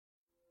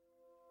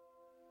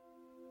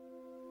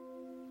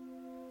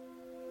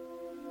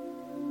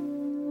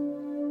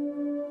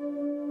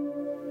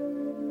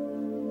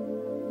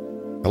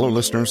Hello,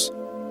 listeners.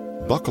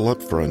 Buckle up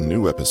for a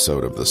new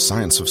episode of The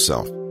Science of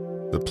Self,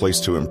 the place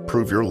to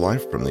improve your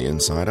life from the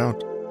inside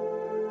out.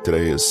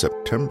 Today is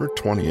September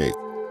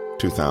 28th,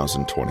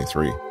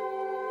 2023.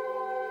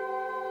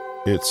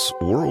 It's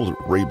World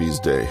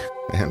Rabies Day,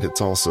 and it's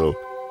also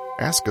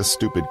Ask a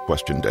Stupid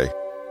Question Day.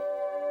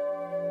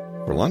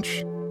 For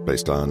lunch,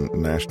 based on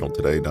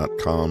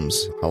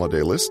nationaltoday.com's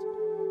holiday list,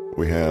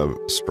 we have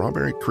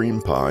strawberry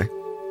cream pie,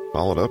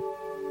 followed up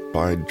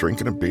by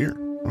drinking a beer.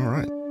 All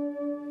right.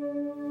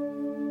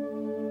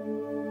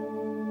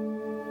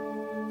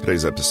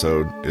 Today's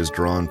episode is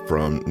drawn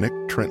from Nick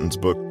Trenton's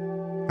book,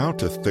 How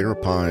to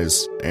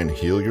Therapize and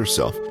Heal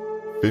Yourself,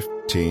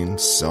 15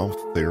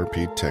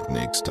 Self-Therapy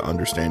Techniques to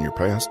Understand Your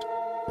Past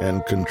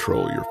and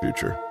Control Your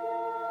Future.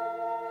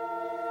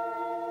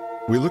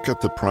 We look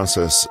at the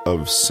process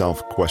of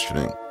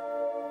self-questioning.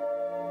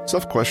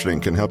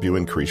 Self-questioning can help you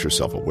increase your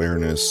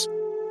self-awareness,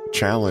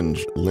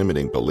 challenge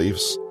limiting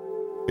beliefs.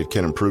 It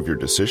can improve your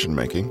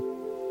decision-making.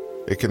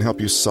 It can help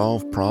you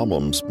solve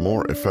problems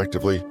more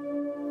effectively,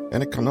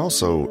 and it can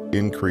also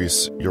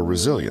increase your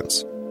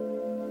resilience.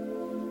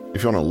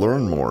 If you want to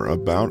learn more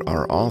about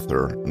our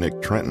author, Nick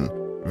Trenton,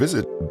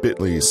 visit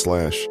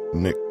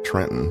bit.ly/Nick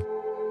Trenton.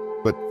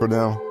 But for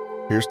now,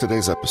 here's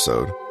today's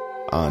episode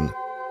on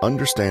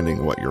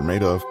understanding what you're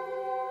made of,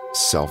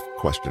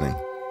 self-questioning.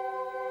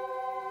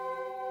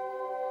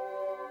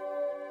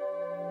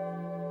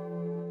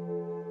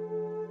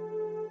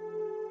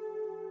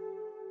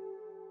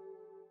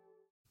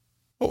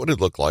 What would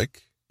it look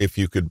like if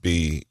you could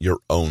be your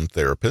own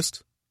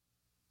therapist?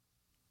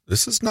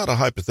 This is not a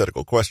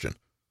hypothetical question.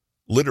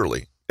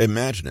 Literally,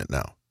 imagine it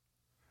now.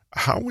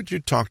 How would you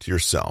talk to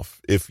yourself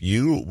if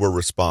you were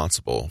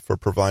responsible for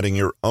providing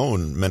your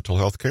own mental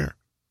health care?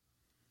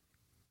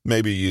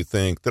 Maybe you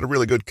think that a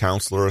really good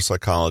counselor or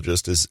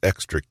psychologist is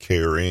extra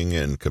caring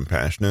and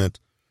compassionate,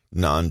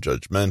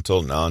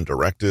 non-judgmental,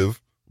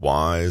 non-directive,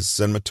 wise,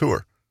 and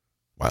mature.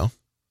 Well,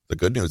 the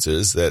good news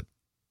is that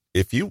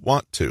if you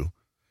want to,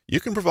 you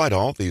can provide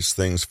all these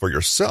things for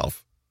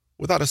yourself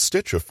without a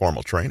stitch of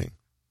formal training.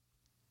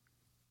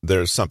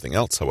 There's something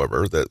else,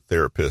 however, that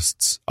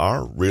therapists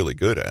are really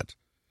good at,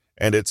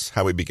 and it's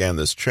how we began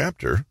this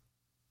chapter,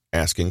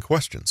 asking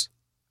questions.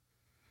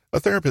 A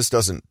therapist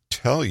doesn't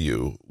tell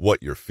you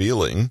what you're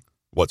feeling,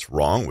 what's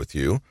wrong with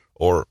you,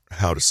 or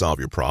how to solve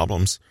your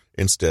problems.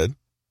 Instead,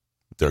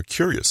 they're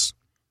curious.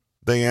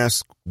 They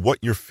ask what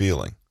you're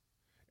feeling,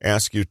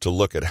 ask you to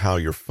look at how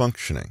you're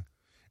functioning,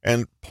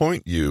 and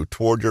point you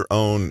toward your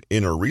own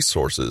inner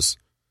resources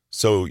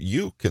so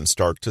you can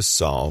start to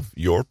solve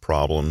your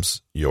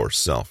problems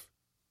yourself.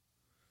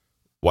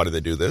 Why do they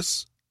do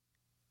this?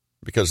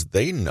 Because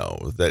they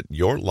know that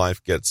your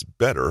life gets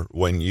better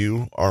when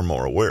you are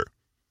more aware.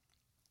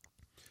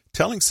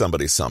 Telling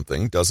somebody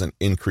something doesn't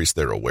increase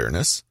their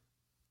awareness.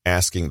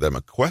 Asking them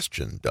a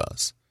question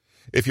does.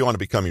 If you want to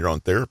become your own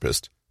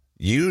therapist,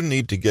 you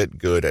need to get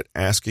good at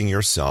asking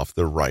yourself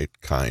the right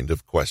kind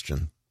of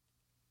question.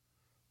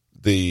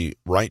 The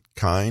right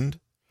kind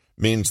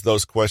means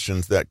those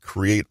questions that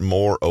create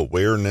more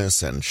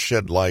awareness and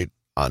shed light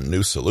on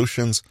new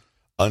solutions,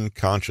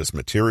 unconscious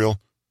material,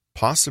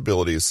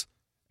 possibilities,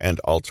 and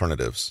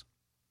alternatives.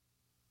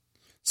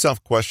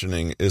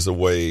 Self-questioning is a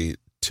way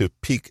to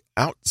peek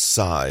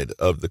outside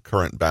of the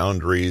current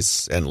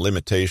boundaries and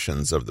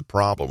limitations of the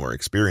problem we're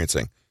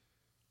experiencing.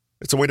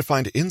 It's a way to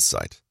find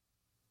insight.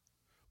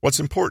 What's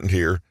important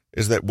here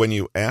is that when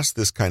you ask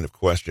this kind of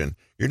question,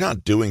 you're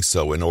not doing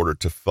so in order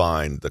to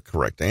find the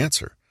correct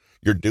answer.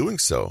 You're doing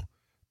so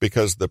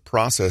because the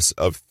process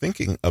of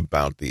thinking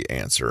about the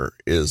answer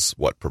is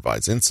what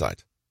provides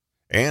insight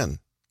and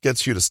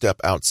gets you to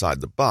step outside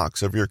the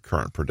box of your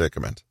current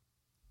predicament.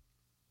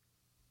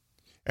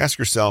 Ask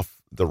yourself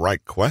the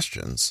right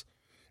questions,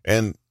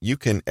 and you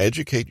can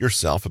educate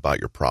yourself about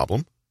your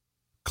problem,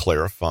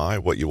 clarify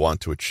what you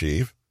want to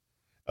achieve,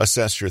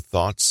 assess your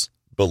thoughts,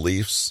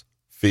 beliefs,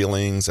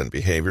 feelings, and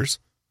behaviors,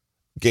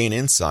 gain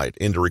insight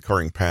into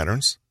recurring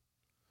patterns,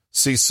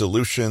 see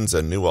solutions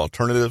and new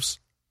alternatives,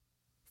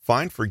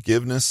 find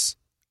forgiveness,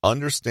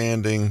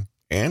 understanding,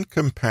 and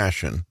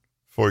compassion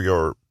for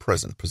your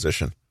present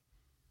position.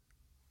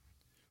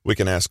 We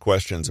can ask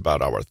questions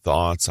about our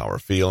thoughts, our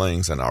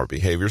feelings, and our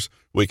behaviors.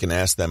 We can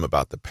ask them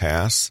about the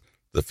past,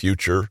 the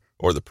future,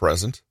 or the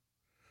present.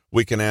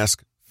 We can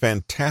ask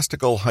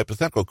fantastical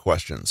hypothetical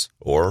questions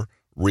or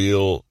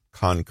real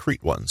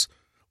concrete ones.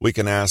 We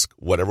can ask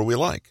whatever we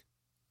like.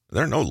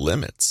 There are no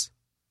limits.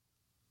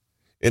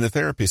 In a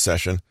therapy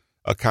session,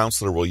 a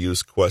counselor will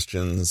use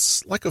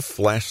questions like a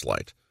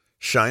flashlight,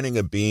 shining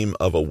a beam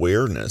of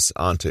awareness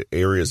onto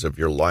areas of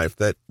your life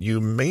that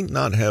you may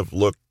not have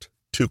looked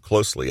too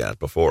closely at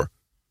before.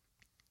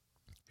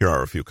 Here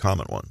are a few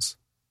common ones.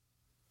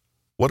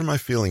 What am I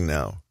feeling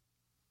now?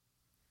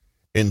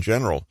 In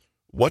general,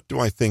 what do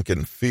I think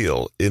and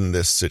feel in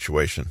this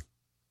situation?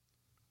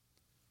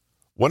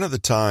 When are the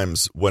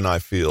times when I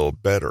feel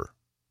better,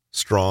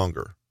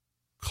 stronger,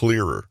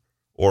 clearer,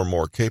 or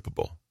more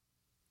capable?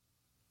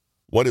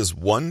 What is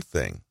one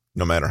thing,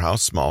 no matter how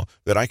small,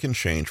 that I can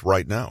change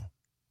right now?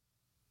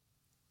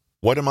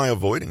 What am I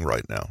avoiding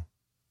right now?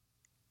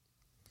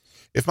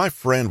 If my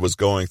friend was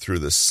going through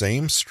the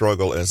same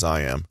struggle as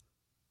I am,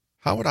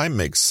 how would I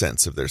make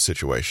sense of their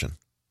situation?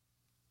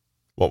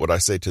 What would I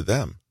say to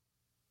them?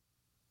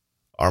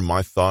 Are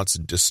my thoughts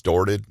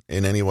distorted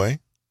in any way?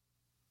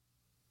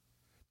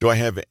 Do I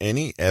have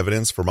any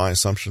evidence for my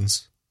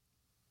assumptions?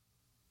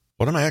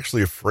 What am I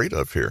actually afraid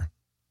of here?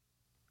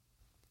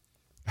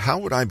 How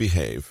would I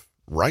behave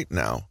right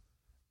now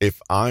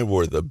if I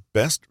were the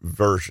best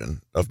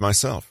version of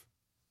myself?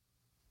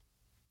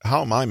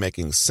 How am I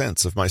making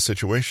sense of my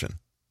situation?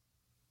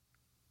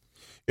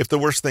 If the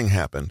worst thing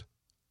happened,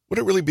 would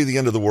it really be the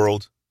end of the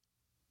world?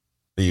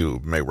 You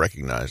may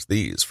recognize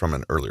these from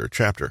an earlier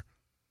chapter.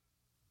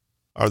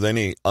 Are there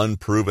any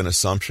unproven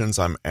assumptions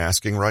I'm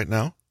asking right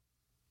now?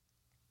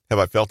 Have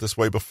I felt this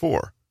way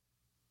before?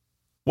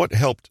 What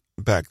helped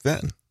back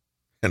then,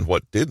 and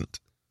what didn't?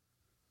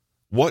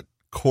 What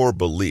core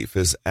belief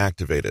is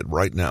activated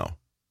right now?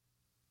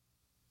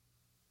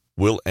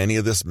 Will any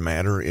of this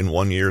matter in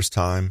 1 year's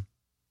time?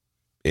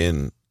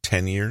 In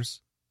 10 years?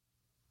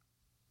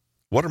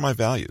 What are my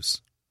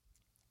values?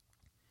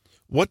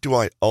 What do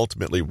I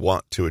ultimately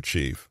want to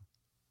achieve?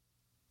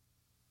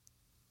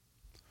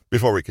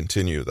 Before we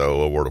continue,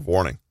 though, a word of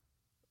warning.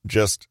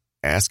 Just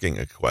asking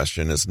a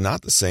question is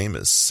not the same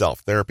as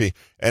self-therapy,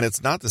 and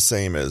it's not the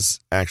same as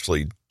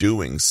actually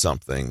doing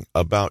something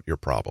about your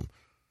problem.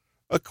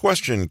 A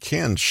question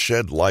can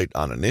shed light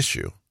on an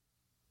issue,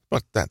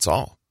 but that's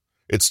all.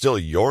 It's still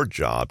your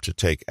job to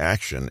take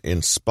action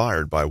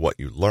inspired by what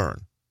you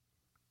learn.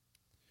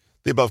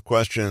 The above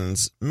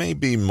questions may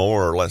be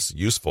more or less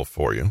useful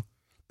for you,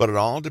 but it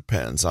all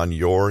depends on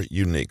your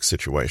unique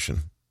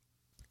situation.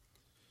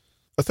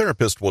 A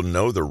therapist will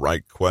know the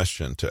right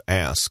question to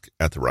ask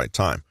at the right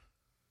time.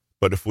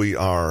 But if we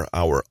are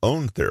our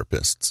own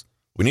therapists,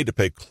 we need to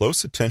pay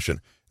close attention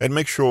and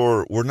make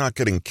sure we're not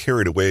getting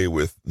carried away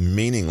with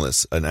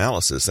meaningless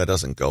analysis that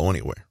doesn't go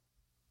anywhere.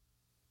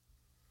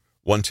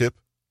 One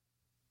tip: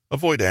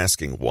 avoid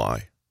asking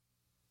why.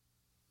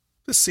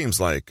 This seems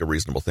like a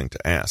reasonable thing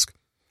to ask,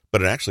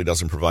 but it actually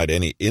doesn't provide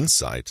any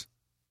insight,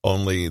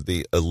 only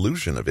the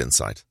illusion of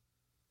insight.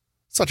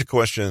 Such a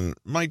question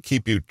might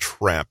keep you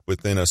trapped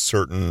within a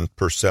certain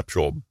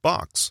perceptual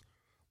box,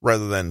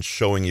 rather than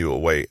showing you a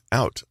way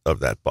out of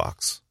that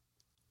box.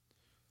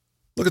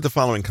 Look at the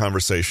following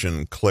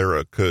conversation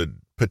Clara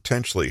could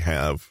potentially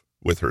have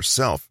with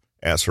herself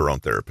as her own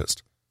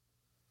therapist.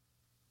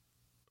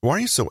 Why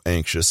are you so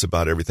anxious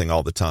about everything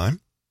all the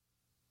time?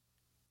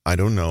 I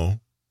don't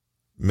know.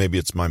 Maybe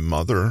it's my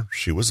mother.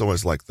 She was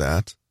always like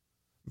that.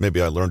 Maybe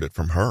I learned it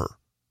from her.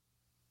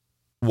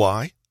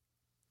 Why?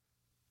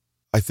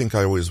 I think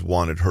I always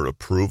wanted her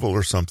approval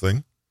or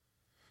something.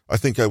 I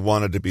think I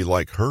wanted to be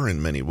like her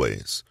in many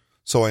ways,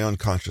 so I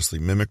unconsciously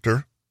mimicked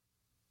her.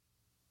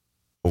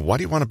 Why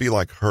do you want to be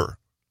like her?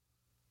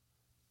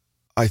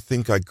 I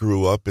think I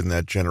grew up in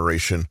that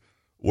generation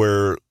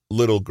where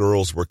little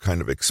girls were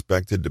kind of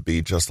expected to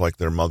be just like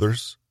their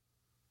mothers.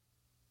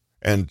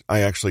 And I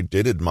actually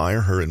did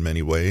admire her in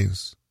many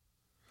ways.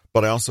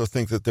 But I also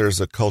think that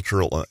there's a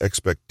cultural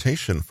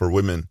expectation for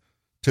women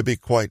to be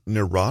quite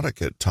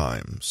neurotic at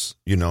times,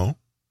 you know?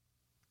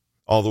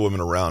 All the women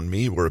around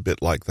me were a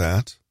bit like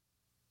that.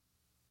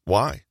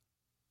 Why?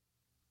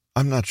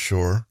 I'm not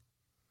sure.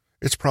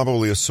 It's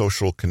probably a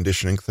social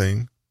conditioning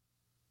thing.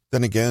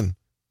 Then again,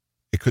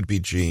 it could be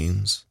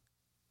genes.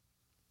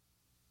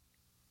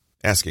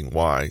 Asking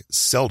why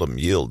seldom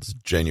yields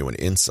genuine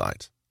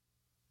insight.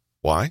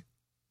 Why?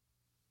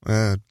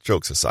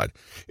 Jokes aside,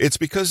 it's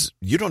because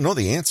you don't know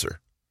the answer.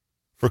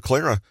 For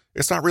Clara,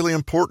 it's not really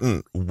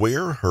important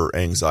where her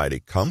anxiety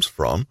comes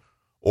from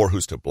or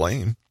who's to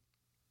blame.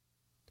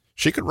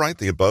 She could write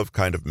the above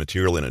kind of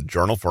material in a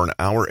journal for an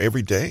hour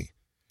every day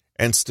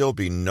and still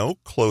be no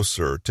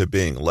closer to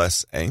being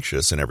less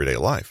anxious in everyday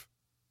life.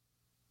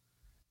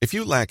 If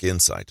you lack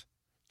insight,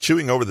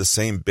 chewing over the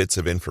same bits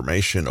of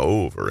information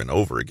over and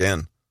over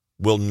again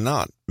will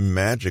not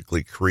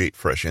magically create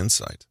fresh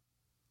insight.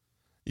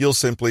 You'll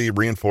simply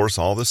reinforce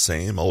all the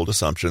same old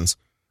assumptions,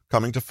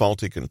 coming to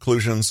faulty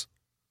conclusions,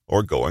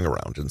 or going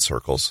around in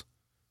circles.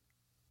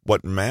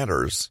 What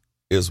matters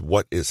is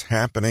what is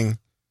happening,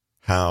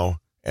 how,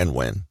 and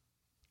when.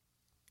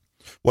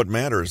 What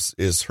matters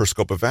is her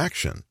scope of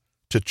action,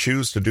 to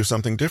choose to do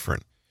something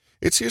different.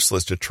 It's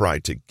useless to try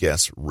to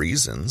guess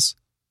reasons,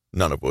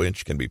 none of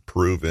which can be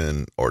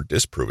proven or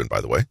disproven, by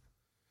the way.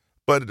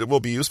 But it will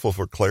be useful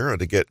for Clara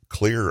to get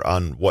clear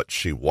on what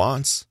she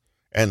wants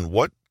and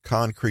what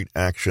concrete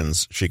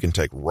actions she can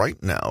take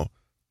right now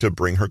to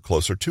bring her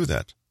closer to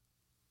that.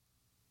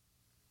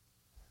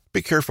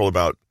 Be careful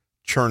about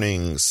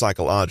churning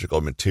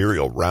psychological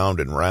material round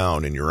and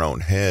round in your own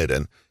head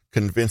and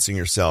convincing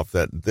yourself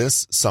that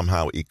this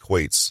somehow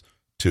equates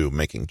to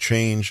making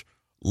change,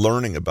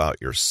 learning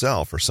about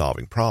yourself, or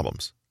solving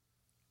problems.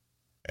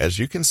 As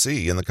you can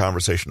see in the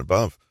conversation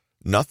above,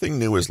 nothing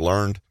new is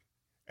learned,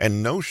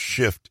 and no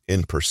shift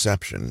in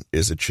perception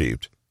is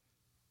achieved.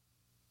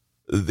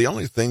 The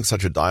only thing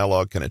such a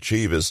dialogue can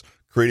achieve is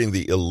creating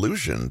the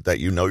illusion that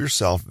you know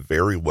yourself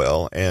very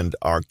well and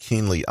are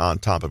keenly on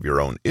top of your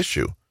own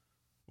issue,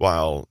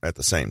 while at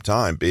the same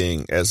time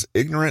being as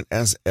ignorant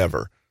as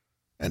ever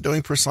and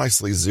doing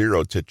precisely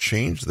zero to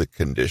change the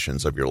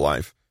conditions of your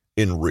life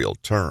in real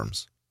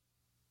terms.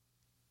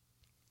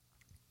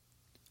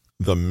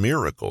 The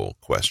miracle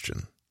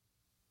question.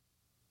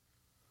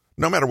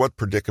 No matter what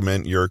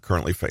predicament you're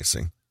currently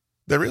facing,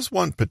 there is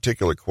one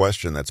particular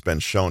question that's been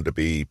shown to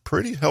be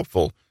pretty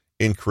helpful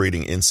in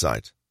creating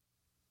insight.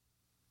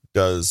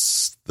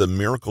 Does the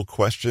miracle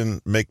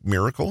question make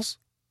miracles?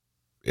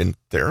 In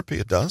therapy,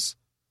 it does.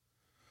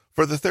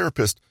 For the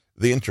therapist,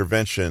 the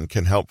intervention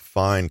can help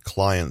find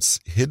clients'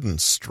 hidden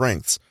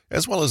strengths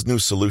as well as new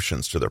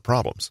solutions to their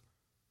problems.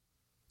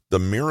 The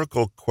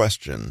miracle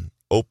question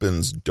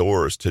opens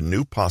doors to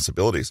new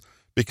possibilities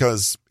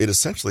because it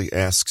essentially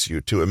asks you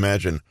to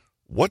imagine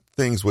what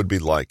things would be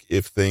like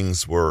if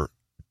things were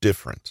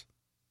different,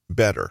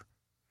 better,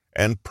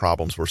 and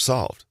problems were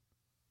solved.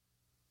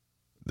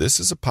 This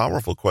is a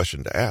powerful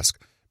question to ask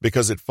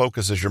because it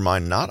focuses your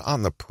mind not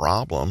on the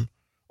problem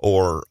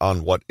or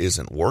on what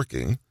isn't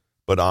working,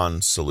 but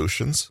on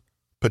solutions,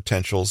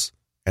 potentials,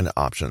 and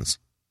options.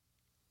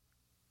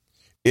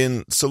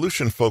 In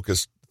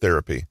solution-focused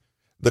therapy,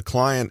 the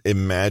client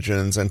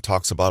imagines and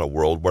talks about a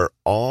world where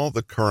all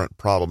the current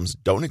problems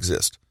don't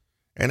exist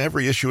and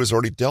every issue is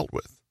already dealt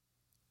with.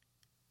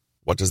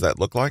 What does that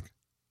look like?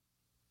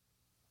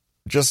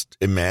 Just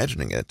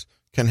imagining it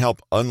can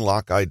help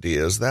unlock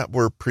ideas that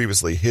were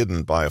previously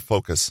hidden by a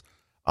focus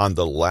on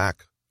the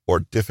lack or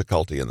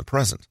difficulty in the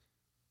present.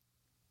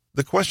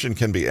 The question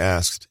can be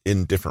asked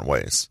in different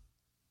ways.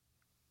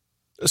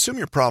 Assume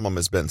your problem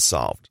has been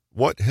solved.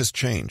 What has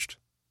changed?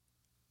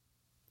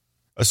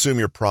 Assume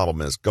your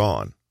problem is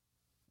gone.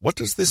 What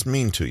does this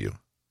mean to you?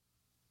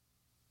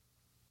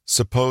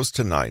 Suppose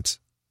tonight,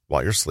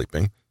 while you're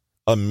sleeping,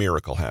 a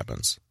miracle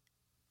happens.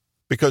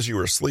 Because you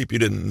were asleep, you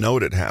didn't know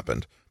it had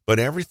happened, but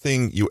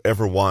everything you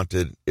ever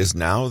wanted is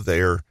now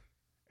there,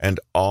 and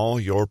all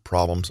your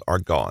problems are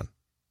gone.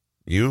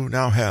 You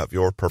now have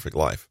your perfect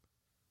life.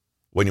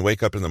 When you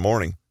wake up in the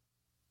morning,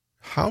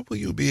 how will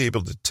you be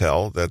able to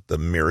tell that the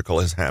miracle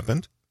has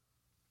happened?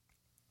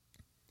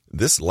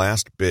 This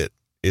last bit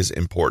is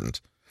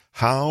important.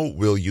 How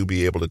will you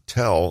be able to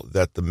tell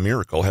that the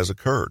miracle has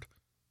occurred?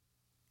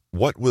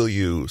 What will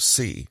you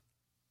see,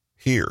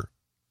 hear,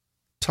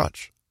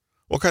 touch?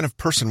 What kind of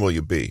person will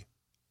you be?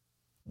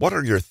 What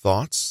are your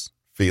thoughts,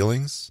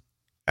 feelings,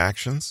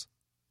 actions?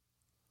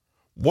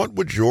 What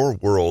would your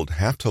world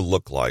have to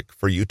look like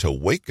for you to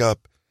wake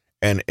up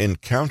and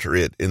encounter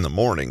it in the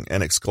morning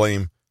and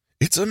exclaim,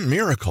 "It's a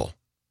miracle"?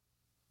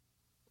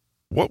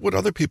 What would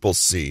other people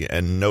see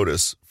and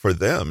notice for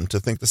them to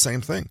think the same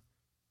thing?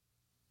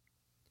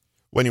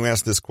 When you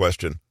ask this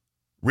question,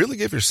 really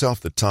give yourself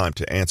the time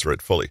to answer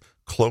it fully.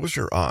 Close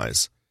your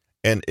eyes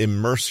and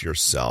immerse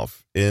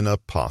yourself in a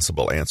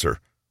possible answer.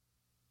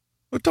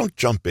 But don't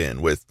jump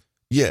in with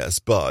yes,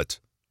 but,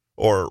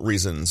 or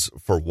reasons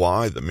for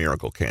why the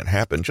miracle can't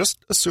happen.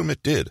 Just assume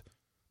it did,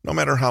 no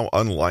matter how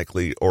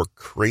unlikely or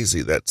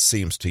crazy that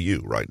seems to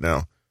you right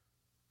now.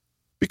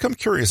 Become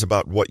curious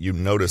about what you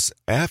notice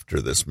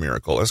after this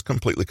miracle has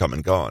completely come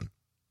and gone.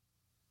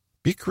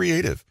 Be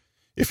creative.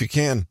 If you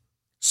can,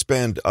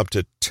 spend up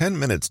to 10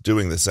 minutes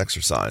doing this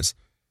exercise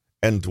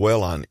and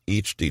dwell on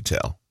each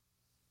detail.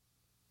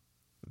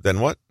 Then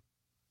what?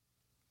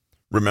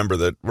 Remember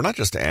that we're not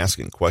just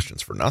asking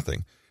questions for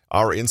nothing.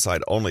 Our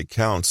insight only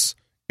counts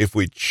if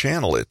we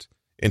channel it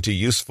into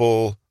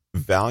useful,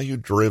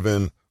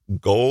 value-driven,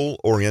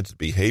 goal-oriented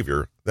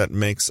behavior that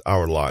makes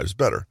our lives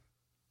better.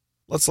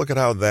 Let's look at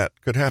how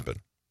that could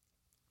happen.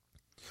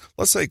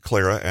 Let's say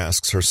Clara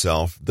asks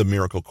herself the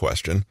miracle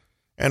question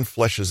and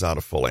fleshes out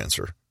a full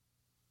answer.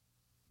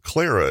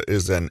 Clara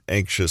is an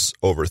anxious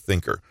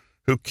overthinker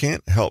who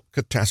can't help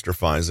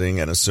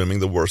catastrophizing and assuming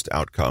the worst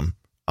outcome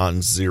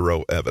on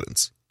zero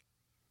evidence.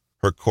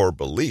 Her core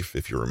belief,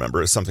 if you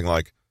remember, is something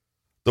like,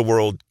 "The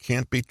world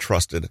can't be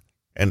trusted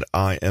and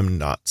I am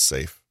not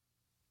safe."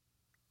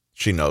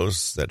 She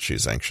knows that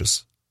she's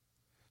anxious.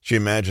 She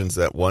imagines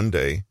that one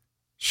day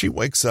she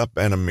wakes up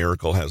and a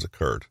miracle has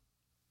occurred.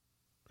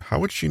 How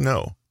would she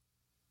know?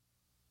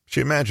 She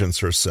imagines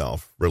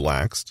herself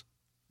relaxed,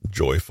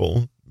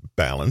 joyful,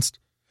 balanced.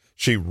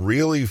 She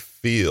really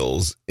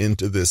feels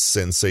into this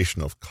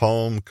sensation of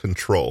calm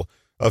control,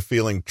 of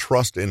feeling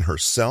trust in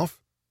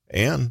herself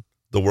and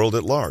the world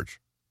at large.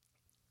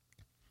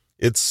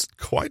 It's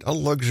quite a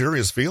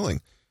luxurious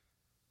feeling.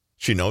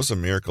 She knows a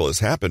miracle has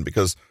happened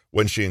because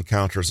when she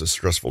encounters a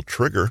stressful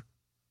trigger,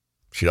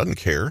 she doesn't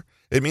care.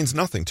 It means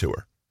nothing to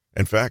her.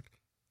 In fact,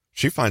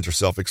 she finds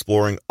herself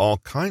exploring all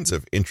kinds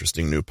of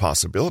interesting new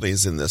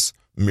possibilities in this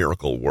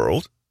miracle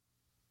world.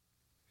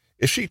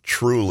 If she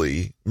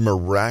truly,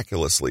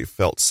 miraculously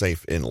felt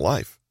safe in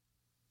life,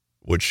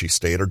 would she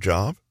stay at her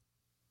job?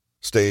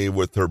 Stay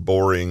with her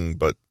boring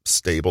but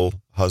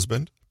stable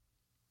husband?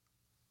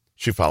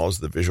 She follows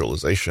the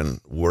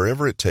visualization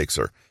wherever it takes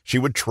her. She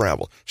would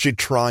travel. She'd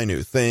try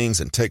new things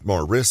and take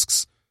more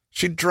risks.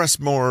 She'd dress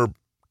more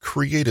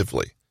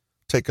creatively,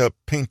 take up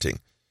painting,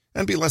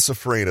 and be less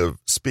afraid of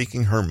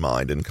speaking her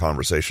mind in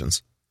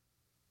conversations.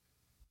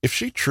 If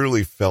she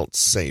truly felt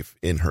safe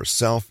in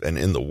herself and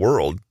in the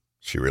world,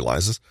 she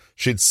realizes,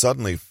 she'd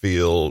suddenly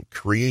feel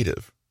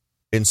creative,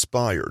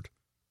 inspired,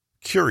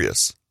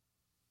 curious.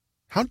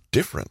 How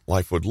different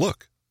life would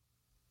look.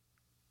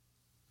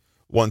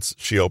 Once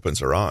she opens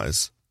her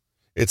eyes,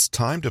 it's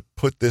time to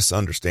put this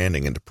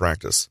understanding into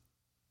practice.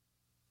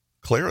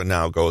 Clara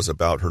now goes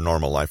about her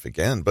normal life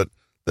again, but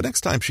the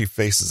next time she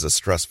faces a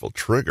stressful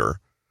trigger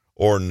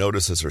or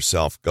notices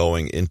herself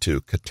going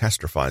into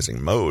catastrophizing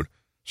mode,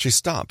 she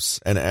stops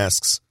and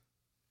asks,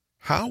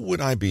 "How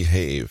would I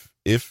behave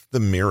if the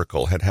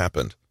miracle had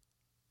happened?"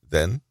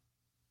 Then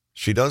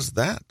she does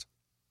that.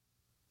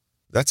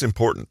 That's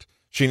important.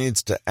 She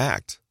needs to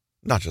act,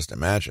 not just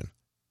imagine.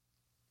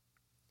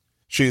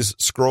 She's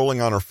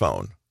scrolling on her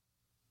phone,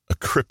 a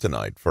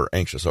kryptonite for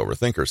anxious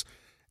overthinkers,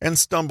 and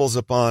stumbles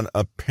upon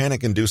a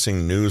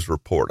panic-inducing news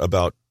report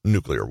about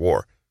nuclear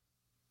war.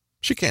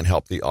 She can't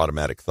help the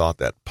automatic thought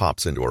that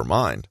pops into her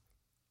mind.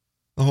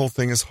 The whole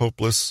thing is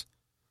hopeless.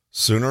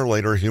 Sooner or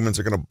later, humans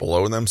are going to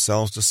blow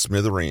themselves to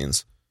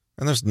smithereens,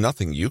 and there's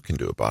nothing you can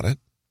do about it.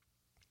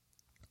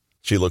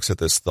 She looks at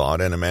this thought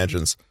and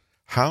imagines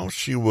how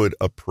she would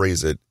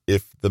appraise it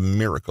if the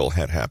miracle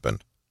had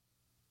happened.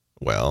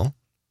 Well,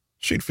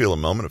 she'd feel a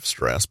moment of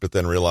stress, but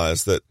then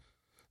realize that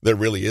there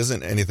really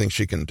isn't anything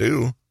she can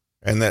do,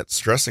 and that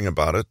stressing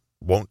about it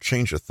won't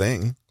change a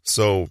thing,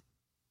 so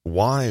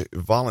why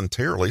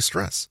voluntarily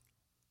stress?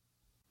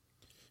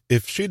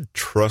 If she'd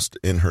trust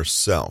in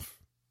herself,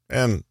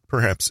 and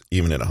perhaps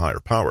even in a higher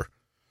power,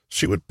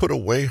 she would put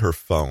away her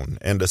phone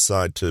and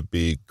decide to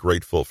be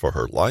grateful for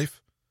her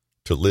life,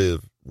 to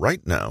live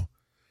right now,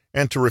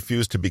 and to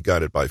refuse to be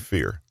guided by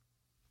fear.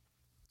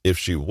 If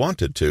she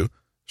wanted to,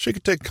 she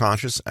could take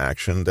conscious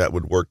action that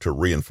would work to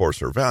reinforce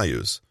her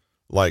values,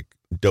 like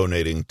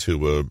donating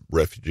to a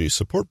refugee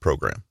support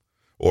program.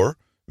 Or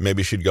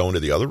maybe she'd go into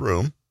the other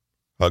room,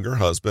 hug her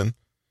husband,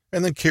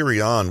 and then carry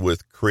on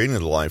with creating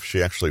the life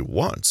she actually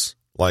wants,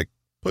 like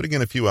putting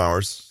in a few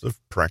hours of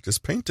practice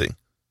painting.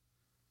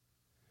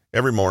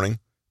 Every morning,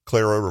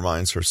 Clara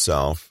reminds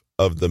herself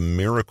of the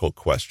miracle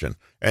question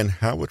and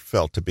how it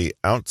felt to be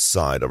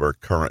outside of her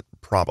current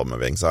problem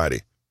of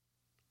anxiety.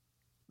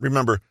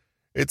 Remember,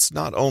 it's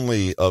not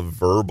only a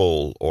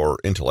verbal or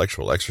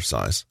intellectual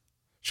exercise.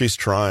 She's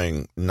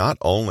trying not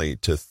only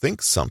to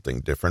think something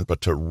different,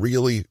 but to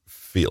really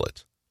feel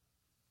it.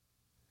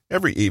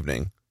 Every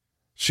evening,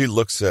 she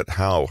looks at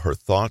how her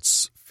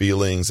thoughts,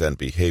 feelings, and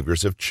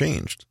behaviors have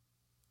changed.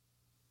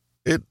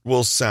 It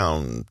will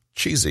sound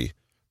cheesy,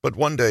 but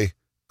one day,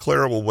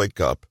 Clara will wake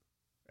up,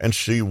 and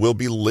she will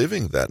be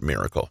living that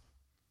miracle.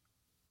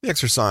 The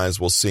exercise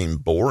will seem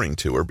boring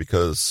to her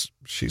because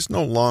she's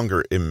no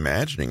longer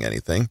imagining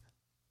anything.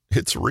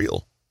 It's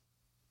real.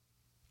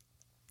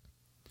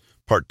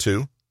 Part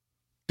 2,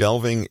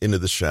 Delving into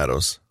the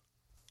Shadows.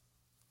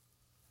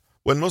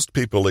 When most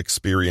people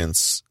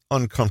experience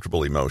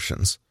uncomfortable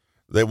emotions,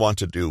 they want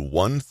to do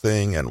one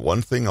thing and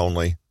one thing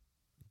only: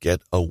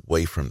 get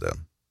away from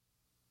them.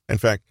 In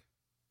fact,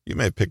 you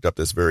may have picked up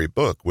this very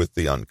book with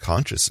the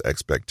unconscious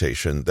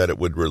expectation that it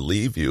would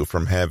relieve you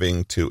from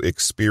having to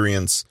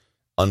experience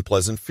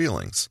unpleasant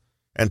feelings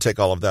and take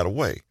all of that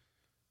away.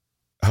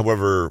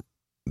 However,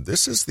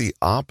 this is the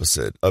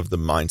opposite of the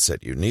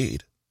mindset you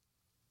need.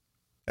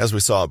 As we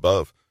saw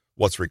above,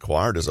 what's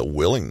required is a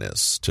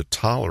willingness to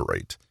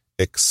tolerate,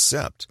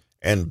 accept,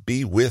 and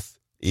be with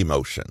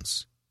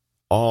emotions.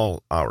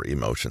 All our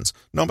emotions,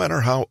 no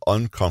matter how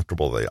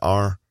uncomfortable they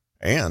are,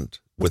 and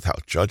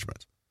without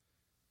judgment.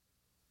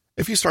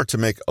 If you start to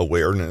make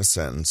awareness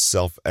and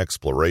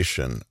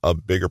self-exploration a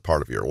bigger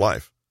part of your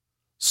life,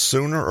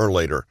 sooner or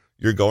later,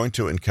 you're going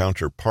to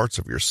encounter parts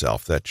of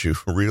yourself that you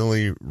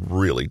really,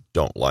 really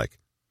don't like.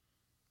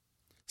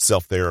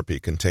 Self-therapy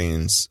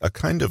contains a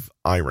kind of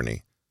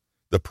irony.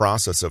 The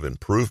process of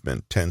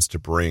improvement tends to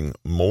bring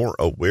more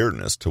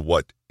awareness to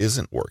what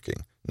isn't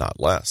working, not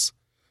less.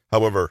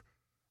 However,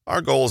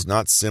 our goal is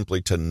not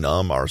simply to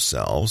numb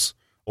ourselves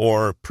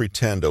or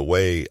pretend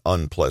away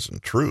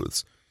unpleasant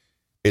truths.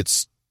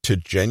 It's to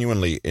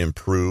genuinely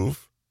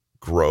improve,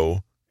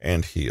 grow,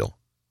 and heal.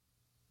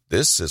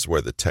 This is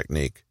where the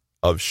technique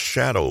of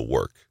shadow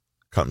work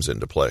comes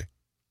into play.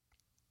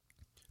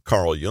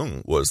 Carl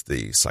Jung was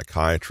the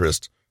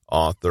psychiatrist,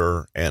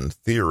 author, and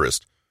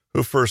theorist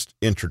who first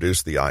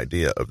introduced the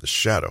idea of the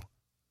shadow.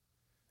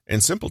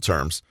 In simple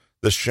terms,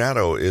 the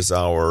shadow is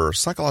our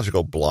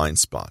psychological blind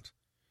spot.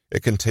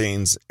 It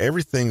contains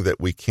everything that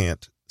we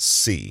can't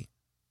see,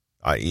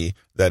 i.e.,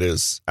 that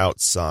is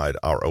outside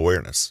our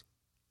awareness.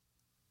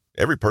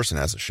 Every person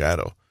has a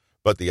shadow,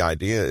 but the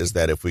idea is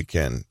that if we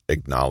can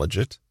acknowledge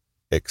it,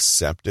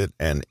 accept it,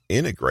 and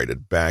integrate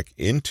it back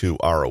into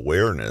our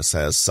awareness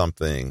as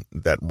something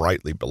that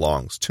rightly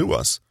belongs to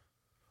us,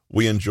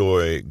 we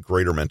enjoy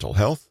greater mental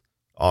health,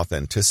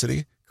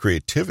 authenticity,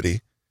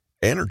 creativity,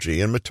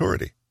 energy, and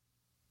maturity.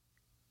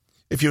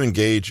 If you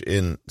engage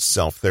in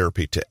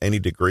self-therapy to any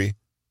degree,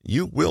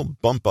 you will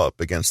bump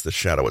up against the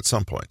shadow at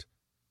some point.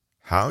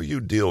 how you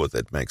deal with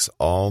it makes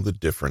all the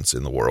difference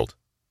in the world.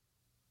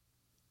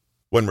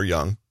 When we're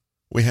young,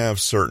 we have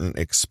certain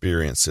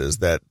experiences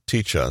that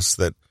teach us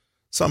that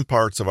some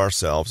parts of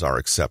ourselves are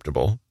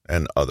acceptable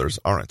and others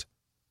aren't.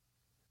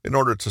 In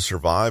order to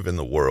survive in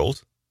the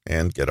world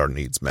and get our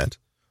needs met,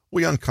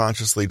 we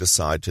unconsciously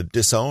decide to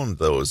disown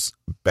those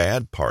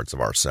bad parts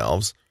of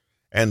ourselves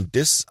and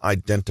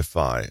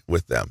disidentify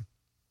with them.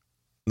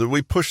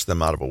 We push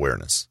them out of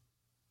awareness.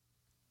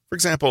 For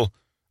example,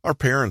 our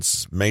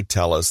parents may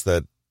tell us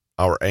that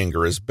our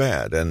anger is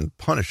bad and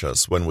punish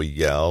us when we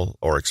yell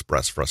or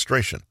express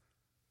frustration.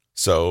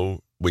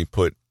 So we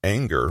put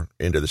anger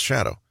into the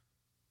shadow.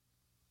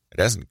 It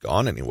hasn't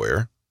gone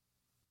anywhere,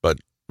 but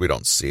we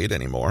don't see it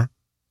anymore.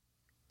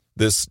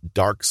 This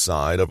dark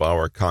side of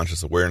our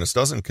conscious awareness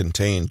doesn't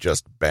contain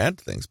just bad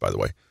things, by the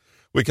way.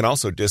 We can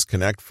also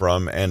disconnect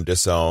from and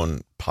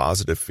disown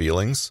positive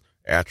feelings,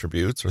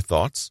 attributes, or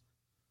thoughts.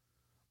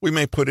 We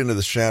may put into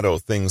the shadow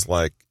things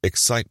like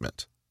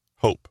excitement,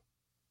 hope,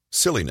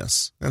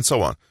 silliness, and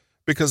so on,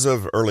 because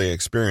of early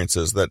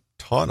experiences that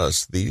taught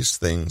us these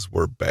things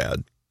were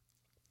bad.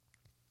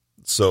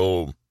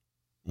 So,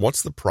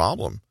 what's the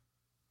problem?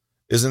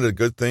 Isn't it a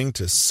good thing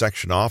to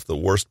section off the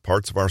worst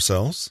parts of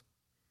ourselves?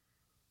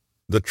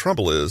 The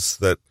trouble is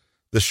that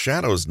the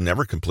shadow is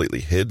never completely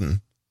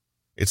hidden.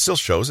 It still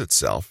shows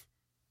itself.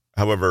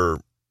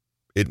 However,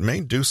 it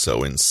may do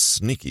so in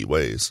sneaky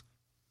ways.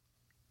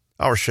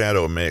 Our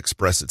shadow may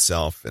express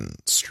itself in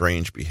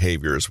strange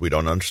behaviors we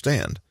don't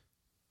understand,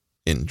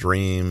 in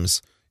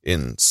dreams,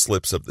 in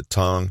slips of the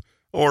tongue,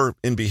 or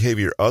in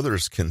behavior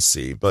others can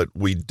see but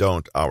we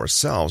don't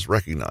ourselves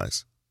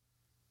recognize.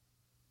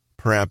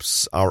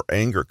 Perhaps our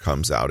anger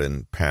comes out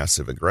in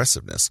passive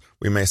aggressiveness.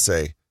 We may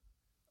say,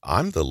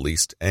 "I'm the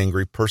least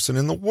angry person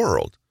in the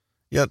world,"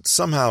 yet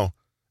somehow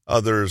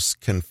others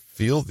can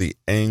feel the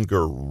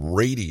anger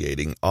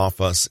radiating off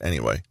us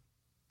anyway.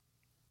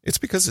 It's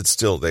because it's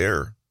still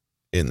there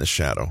in the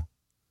shadow.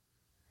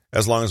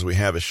 As long as we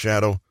have a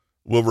shadow,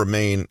 we'll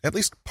remain at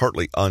least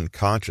partly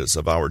unconscious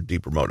of our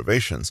deeper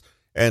motivations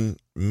and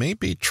may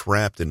be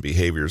trapped in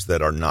behaviors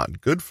that are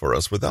not good for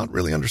us without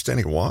really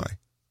understanding why.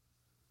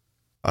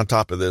 On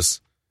top of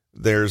this,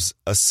 there's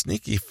a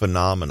sneaky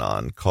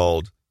phenomenon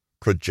called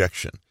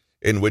projection,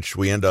 in which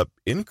we end up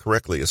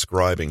incorrectly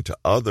ascribing to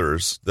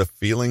others the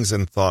feelings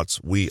and thoughts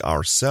we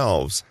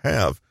ourselves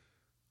have,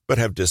 but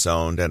have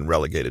disowned and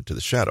relegated to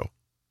the shadow.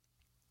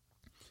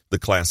 The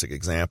classic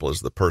example is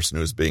the person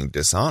who is being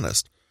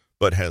dishonest,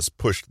 but has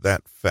pushed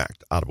that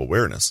fact out of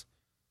awareness.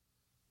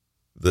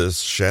 The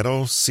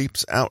shadow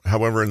seeps out,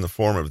 however, in the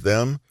form of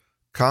them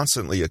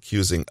constantly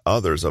accusing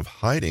others of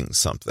hiding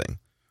something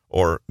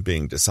or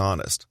being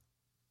dishonest.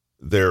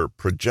 They're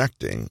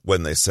projecting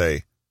when they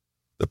say,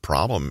 "The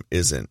problem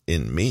isn't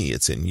in me,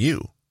 it's in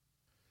you."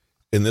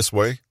 In this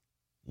way,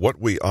 what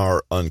we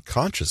are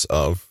unconscious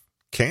of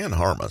can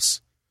harm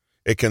us.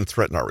 It can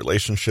threaten our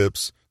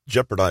relationships,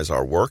 jeopardize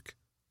our work,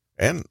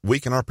 and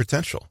weaken our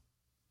potential.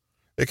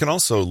 It can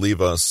also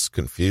leave us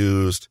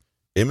confused,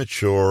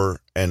 immature,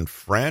 and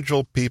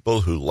fragile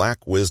people who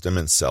lack wisdom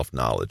and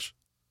self-knowledge.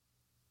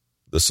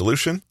 The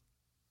solution?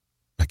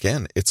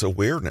 Again, it's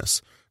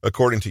awareness.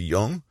 According to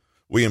Jung,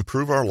 we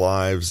improve our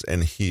lives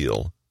and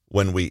heal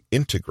when we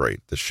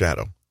integrate the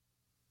shadow.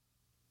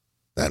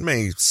 That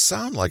may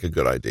sound like a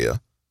good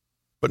idea,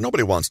 but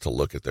nobody wants to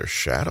look at their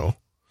shadow.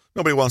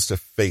 Nobody wants to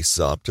face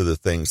up to the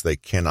things they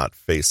cannot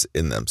face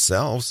in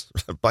themselves,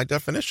 by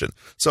definition.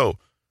 So,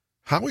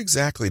 how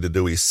exactly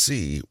do we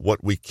see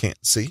what we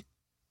can't see?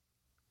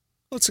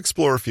 Let's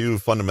explore a few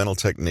fundamental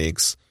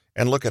techniques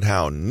and look at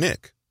how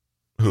Nick,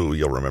 who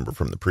you'll remember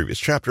from the previous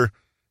chapter,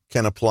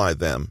 can apply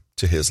them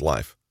to his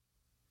life.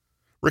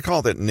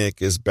 Recall that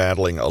Nick is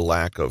battling a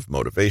lack of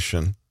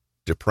motivation,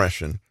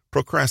 depression,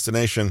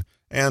 procrastination,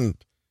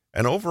 and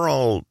an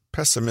overall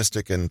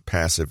pessimistic and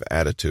passive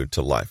attitude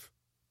to life.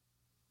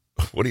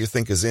 What do you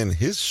think is in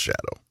his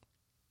shadow?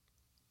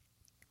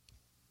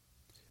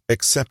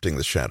 Accepting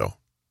the shadow.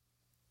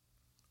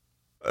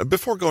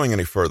 Before going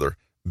any further,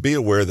 be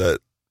aware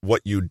that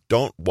what you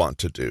don't want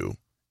to do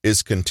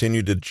is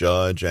continue to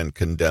judge and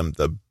condemn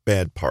the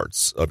bad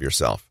parts of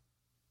yourself.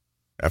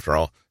 After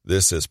all,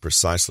 this is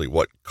precisely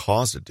what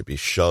caused it to be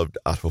shoved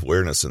out of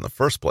awareness in the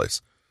first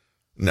place.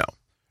 No,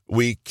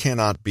 we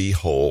cannot be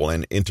whole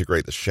and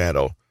integrate the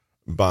shadow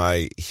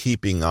by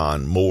heaping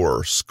on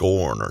more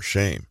scorn or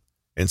shame.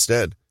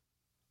 Instead,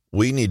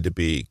 we need to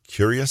be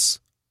curious,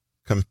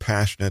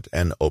 compassionate,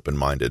 and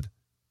open-minded.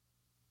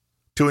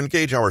 To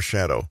engage our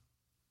shadow,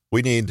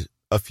 we need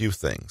a few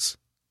things: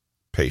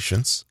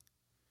 patience,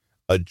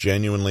 a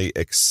genuinely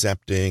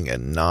accepting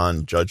and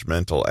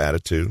non-judgmental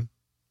attitude,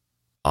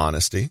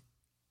 honesty,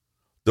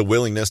 the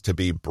willingness to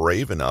be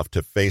brave enough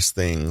to face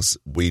things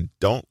we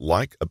don't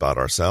like about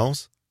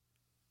ourselves.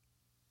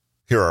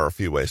 Here are a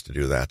few ways to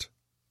do that.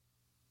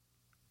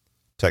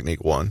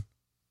 Technique 1.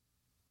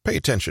 Pay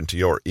attention to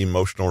your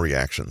emotional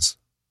reactions.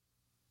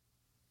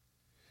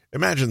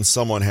 Imagine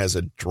someone has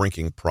a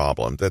drinking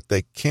problem that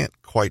they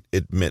can't quite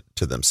admit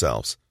to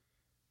themselves.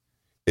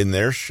 In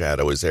their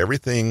shadow is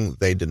everything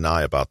they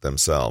deny about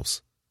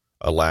themselves: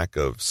 a lack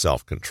of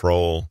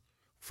self-control,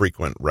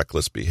 frequent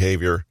reckless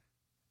behavior,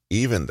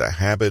 even the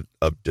habit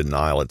of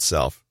denial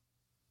itself.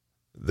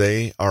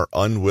 They are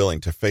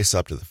unwilling to face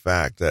up to the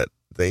fact that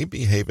they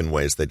behave in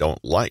ways they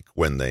don't like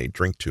when they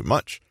drink too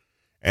much,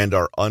 and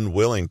are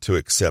unwilling to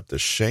accept the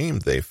shame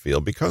they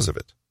feel because of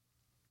it.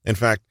 In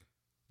fact,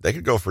 they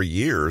could go for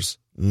years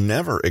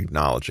never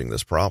acknowledging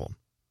this problem.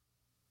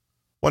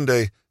 One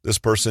day, this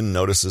person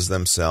notices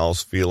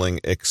themselves feeling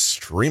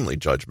extremely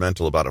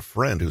judgmental about a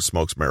friend who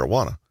smokes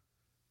marijuana.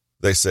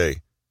 They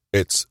say,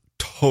 "It's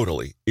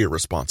totally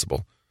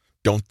irresponsible.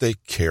 Don't they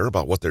care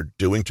about what they're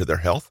doing to their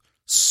health?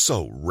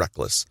 So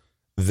reckless.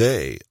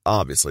 They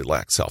obviously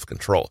lack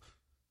self-control.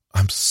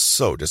 I'm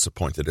so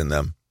disappointed in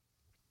them."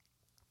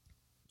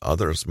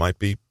 Others might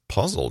be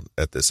puzzled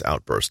at this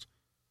outburst.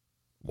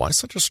 Why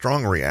such a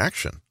strong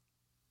reaction?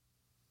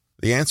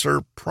 The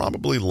answer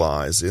probably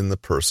lies in the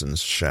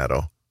person's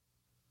shadow.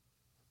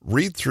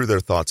 Read through their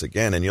thoughts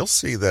again, and you'll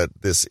see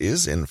that this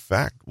is, in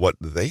fact, what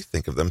they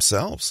think of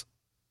themselves.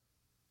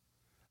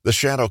 The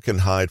shadow can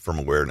hide from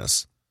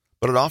awareness,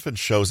 but it often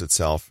shows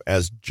itself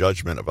as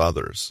judgment of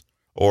others,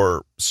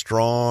 or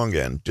strong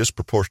and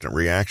disproportionate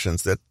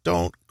reactions that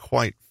don't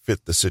quite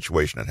fit the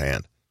situation at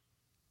hand.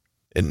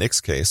 In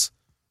Nick's case,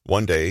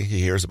 one day he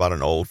hears about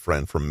an old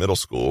friend from middle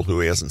school who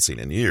he hasn't seen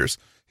in years.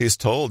 He's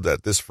told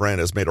that this friend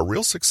has made a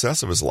real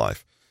success of his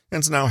life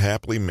and is now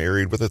happily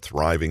married with a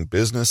thriving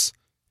business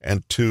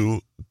and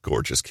 2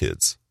 gorgeous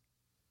kids.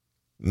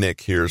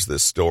 Nick hears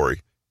this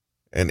story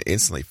and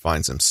instantly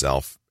finds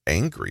himself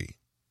angry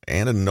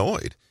and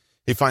annoyed.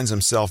 He finds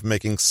himself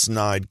making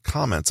snide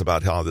comments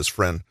about how this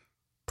friend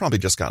probably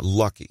just got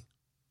lucky.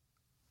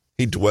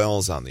 He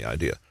dwells on the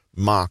idea,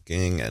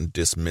 mocking and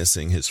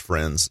dismissing his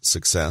friend's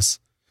success,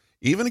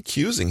 even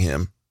accusing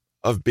him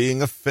of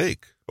being a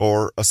fake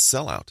or a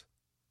sellout.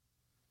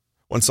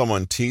 When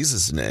someone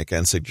teases Nick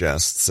and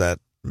suggests that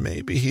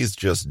maybe he's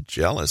just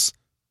jealous,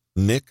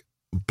 Nick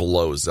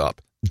blows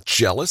up.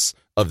 Jealous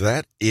of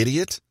that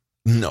idiot?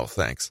 No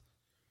thanks.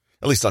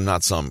 At least I'm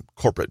not some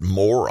corporate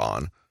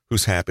moron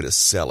who's happy to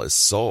sell his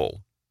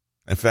soul.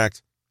 In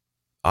fact,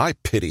 I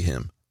pity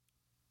him.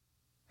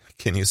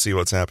 Can you see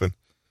what's happened?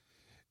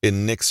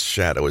 In Nick's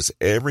shadow is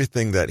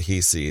everything that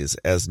he sees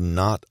as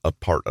not a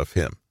part of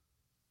him.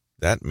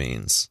 That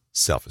means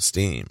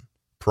self-esteem,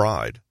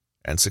 pride,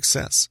 and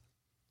success.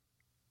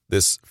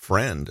 This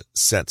friend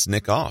sets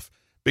Nick off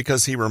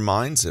because he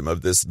reminds him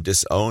of this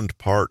disowned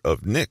part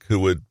of Nick who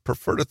would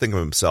prefer to think of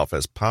himself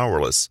as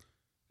powerless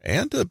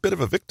and a bit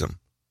of a victim.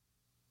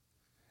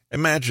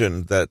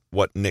 Imagine that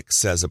what Nick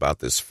says about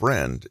this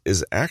friend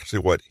is actually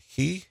what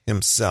he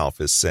himself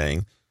is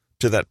saying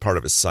to that part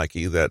of his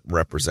psyche that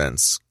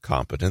represents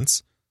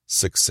competence,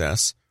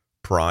 success,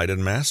 pride,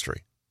 and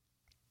mastery.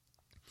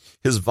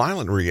 His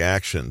violent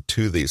reaction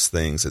to these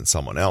things in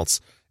someone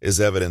else is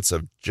evidence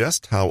of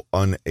just how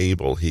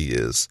unable he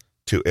is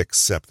to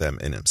accept them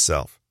in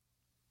himself.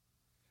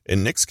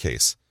 In Nick's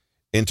case,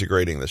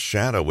 integrating the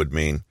shadow would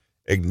mean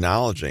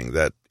acknowledging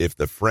that if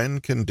the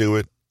friend can do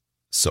it,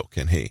 so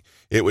can he.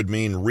 It would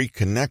mean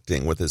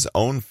reconnecting with his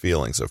own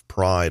feelings of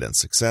pride and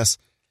success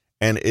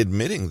and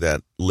admitting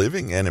that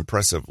living an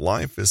impressive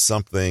life is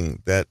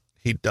something that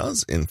he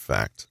does, in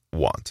fact,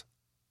 want.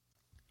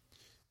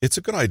 It's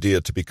a good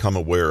idea to become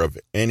aware of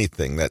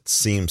anything that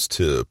seems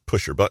to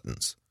push your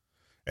buttons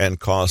and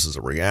causes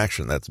a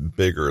reaction that's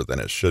bigger than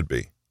it should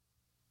be.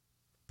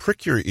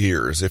 Prick your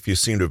ears if you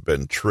seem to have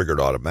been triggered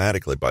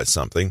automatically by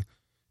something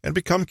and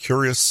become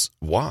curious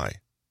why.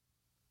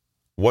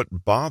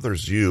 What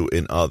bothers you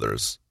in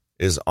others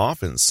is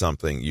often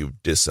something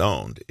you've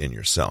disowned in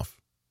yourself.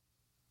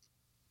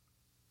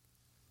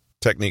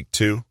 Technique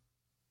 2.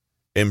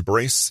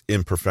 Embrace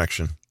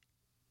imperfection.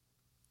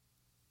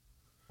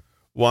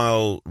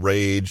 While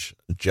rage,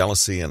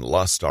 jealousy, and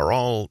lust are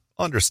all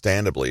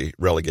understandably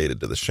relegated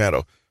to the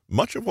shadow,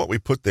 much of what we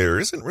put there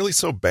isn't really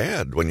so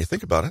bad when you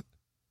think about it.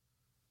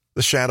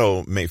 The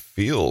shadow may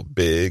feel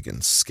big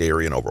and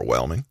scary and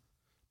overwhelming,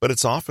 but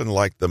it's often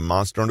like the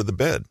monster under the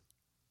bed.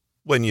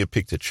 When you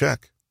peek to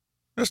check,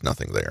 there's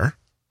nothing there.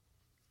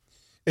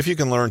 If you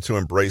can learn to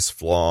embrace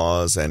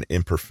flaws and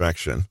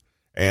imperfection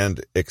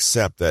and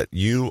accept that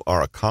you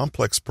are a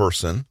complex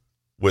person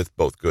with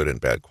both good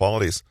and bad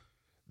qualities,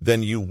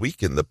 then you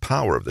weaken the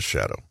power of the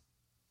shadow.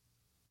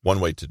 One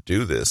way to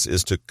do this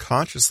is to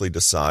consciously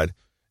decide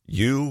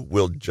you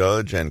will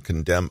judge and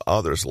condemn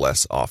others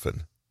less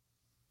often.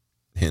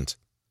 Hint,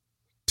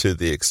 to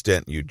the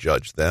extent you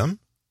judge them,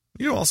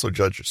 you also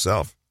judge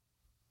yourself.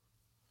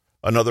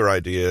 Another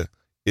idea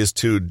is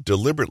to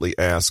deliberately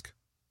ask,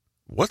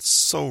 what's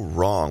so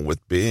wrong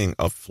with being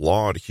a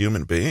flawed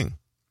human being?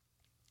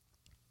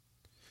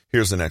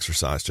 Here's an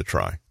exercise to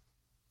try.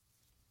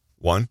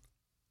 1.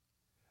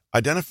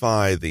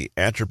 Identify the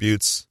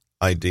attributes,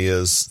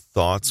 ideas,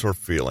 thoughts, or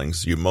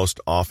feelings you most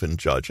often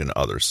judge in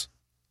others.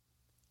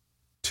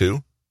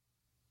 2.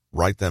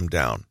 Write them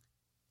down.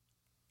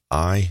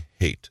 I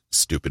hate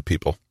stupid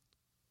people.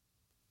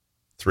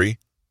 3.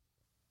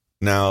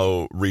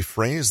 Now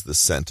rephrase the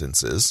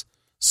sentences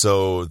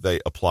so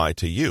they apply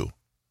to you.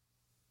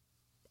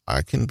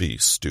 I can be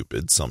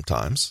stupid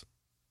sometimes.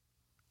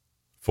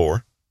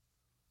 4.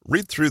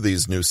 Read through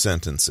these new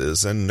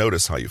sentences and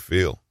notice how you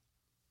feel.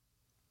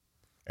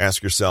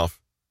 Ask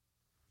yourself,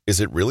 is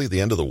it really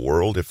the end of the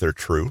world if they're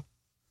true?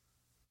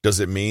 Does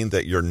it mean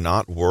that you're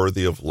not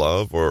worthy of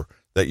love or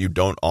that you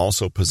don't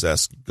also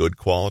possess good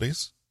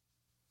qualities?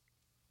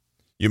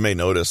 You may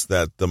notice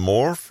that the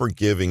more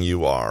forgiving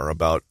you are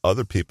about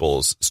other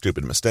people's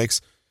stupid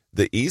mistakes,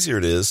 the easier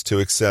it is to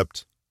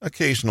accept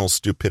occasional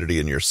stupidity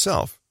in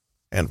yourself,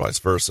 and vice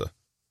versa.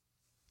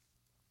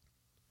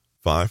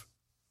 5.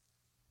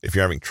 If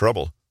you're having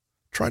trouble,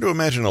 try to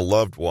imagine a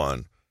loved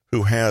one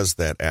who has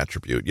that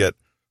attribute, yet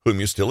whom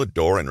you still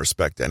adore and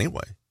respect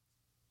anyway.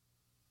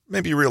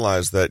 Maybe you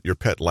realize that your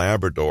pet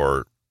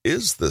Labrador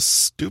is the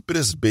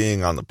stupidest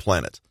being on the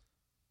planet,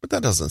 but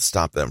that doesn't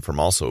stop them from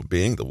also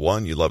being the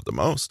one you love the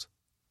most.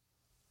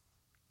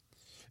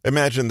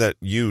 Imagine that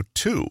you,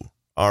 too,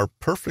 are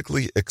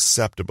perfectly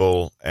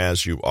acceptable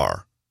as you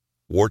are,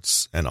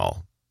 warts and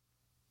all.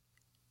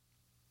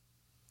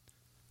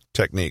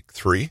 Technique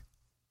 3.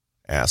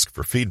 Ask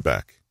for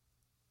feedback.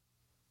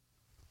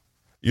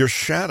 Your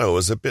shadow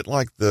is a bit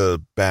like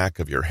the back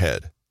of your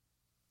head.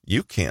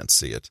 You can't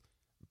see it,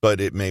 but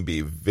it may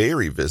be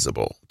very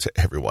visible to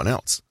everyone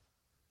else.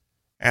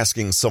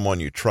 Asking someone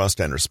you trust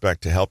and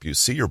respect to help you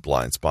see your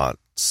blind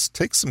spots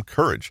takes some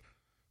courage,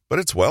 but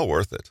it's well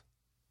worth it.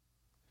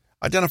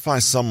 Identify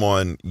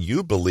someone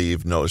you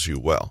believe knows you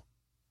well.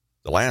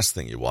 The last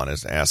thing you want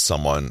is to ask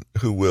someone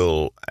who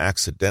will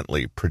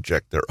accidentally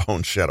project their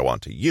own shadow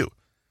onto you.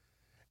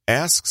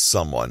 Ask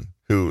someone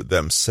who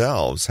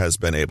themselves has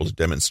been able to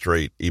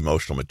demonstrate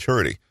emotional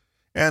maturity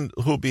and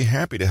who'll be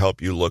happy to help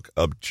you look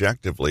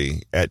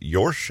objectively at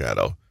your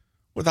shadow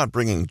without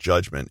bringing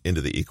judgment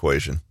into the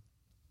equation.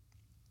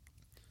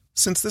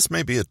 Since this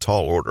may be a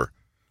tall order,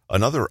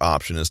 another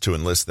option is to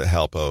enlist the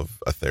help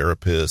of a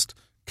therapist,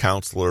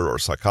 counselor, or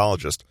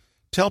psychologist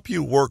to help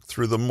you work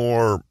through the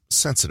more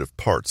sensitive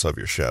parts of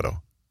your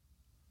shadow.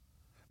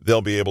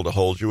 They'll be able to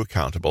hold you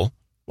accountable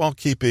while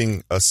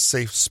keeping a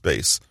safe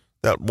space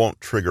that won't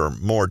trigger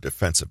more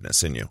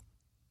defensiveness in you.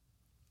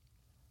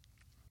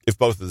 If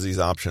both of these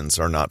options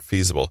are not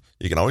feasible,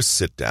 you can always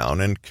sit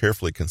down and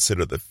carefully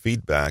consider the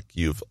feedback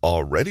you've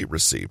already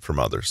received from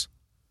others.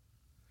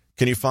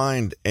 Can you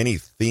find any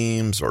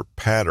themes or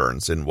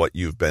patterns in what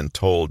you've been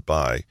told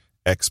by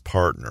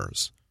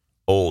ex-partners,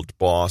 old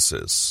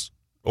bosses,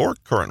 or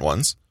current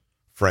ones,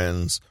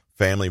 friends,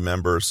 family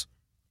members,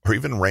 or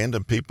even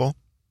random people?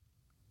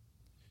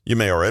 You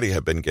may already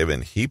have been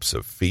given heaps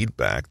of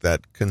feedback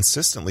that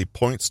consistently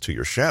points to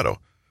your shadow,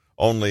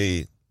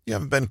 only you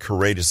haven't been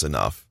courageous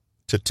enough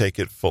to take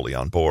it fully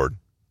on board.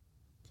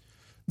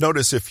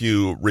 Notice if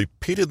you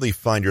repeatedly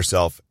find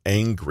yourself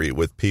angry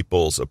with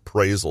people's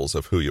appraisals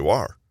of who you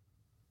are.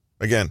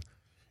 Again,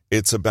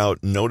 it's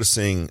about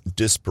noticing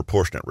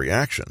disproportionate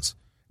reactions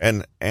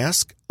and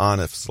ask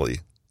honestly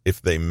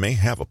if they may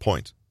have a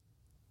point.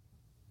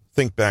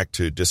 Think back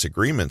to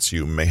disagreements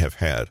you may have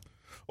had,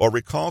 or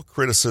recall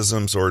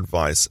criticisms or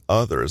advice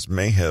others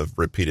may have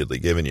repeatedly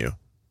given you.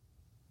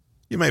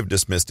 You may have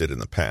dismissed it in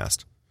the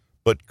past,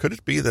 but could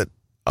it be that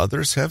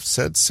others have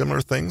said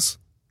similar things?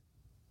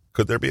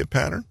 Could there be a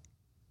pattern?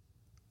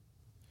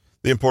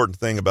 The important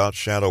thing about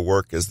shadow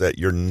work is that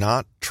you're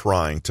not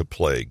trying to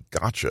play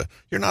gotcha.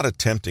 You're not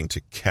attempting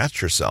to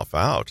catch yourself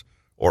out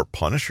or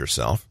punish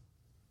yourself.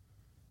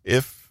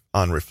 If,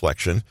 on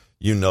reflection,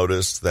 you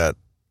notice that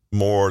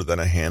more than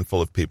a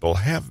handful of people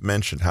have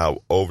mentioned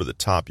how over the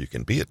top you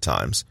can be at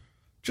times,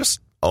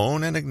 just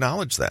own and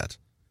acknowledge that.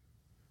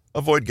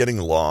 Avoid getting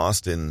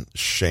lost in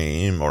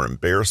shame or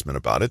embarrassment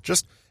about it.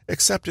 Just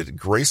accept it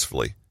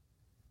gracefully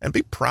and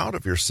be proud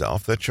of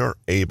yourself that you're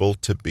able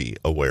to be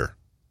aware.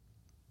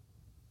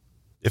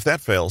 If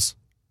that fails,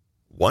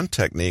 one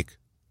technique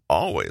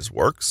always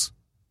works: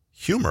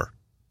 humor.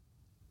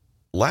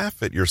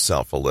 Laugh at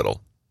yourself a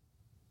little.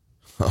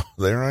 Oh,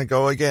 there I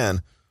go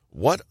again.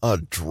 What a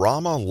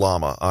drama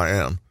llama I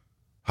am.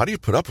 How do you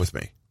put up with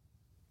me?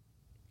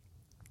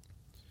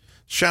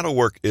 Shadow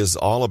work is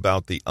all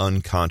about the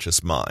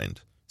unconscious mind,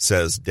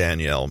 says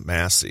Danielle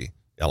Massey,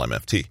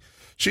 LMFT.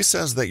 She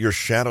says that your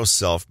shadow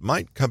self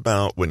might come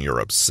out when you're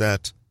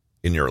upset,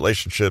 in your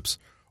relationships,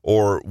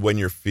 or when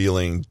you're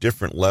feeling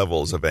different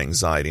levels of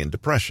anxiety and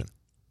depression.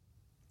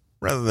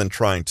 Rather than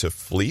trying to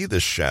flee the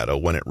shadow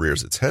when it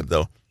rears its head,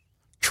 though,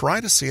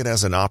 try to see it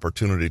as an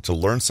opportunity to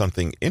learn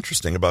something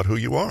interesting about who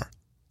you are.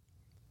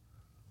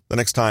 The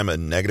next time a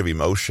negative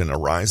emotion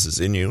arises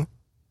in you,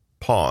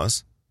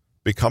 pause,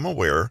 become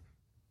aware,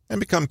 and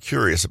become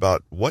curious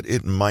about what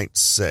it might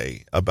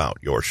say about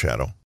your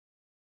shadow.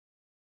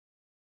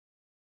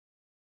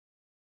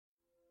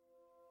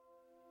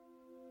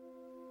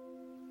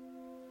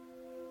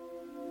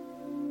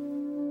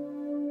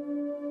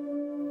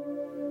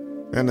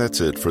 And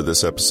that's it for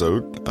this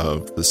episode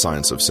of The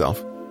Science of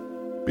Self.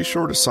 Be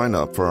sure to sign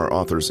up for our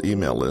author's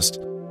email list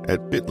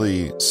at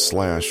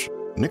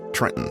bit.ly/Nick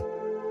Trenton.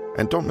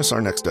 And don't miss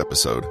our next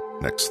episode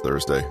next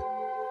Thursday.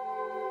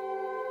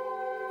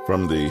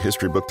 From the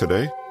history book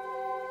today,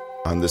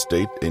 on this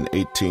date in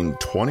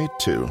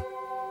 1822,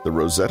 the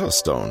Rosetta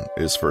Stone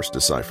is first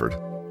deciphered.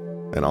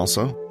 And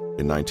also,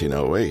 in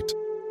 1908,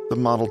 the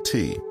Model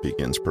T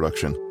begins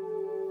production.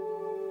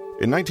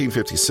 In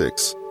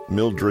 1956,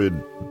 Mildred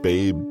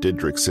Babe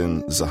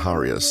Didrikson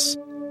Zaharias,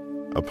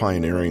 a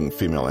pioneering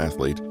female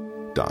athlete,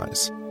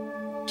 dies.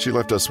 She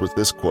left us with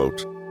this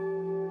quote.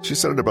 She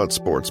said it about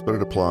sports, but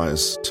it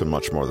applies to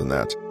much more than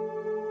that.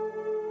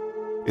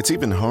 It's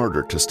even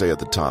harder to stay at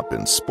the top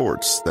in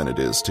sports than it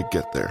is to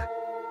get there.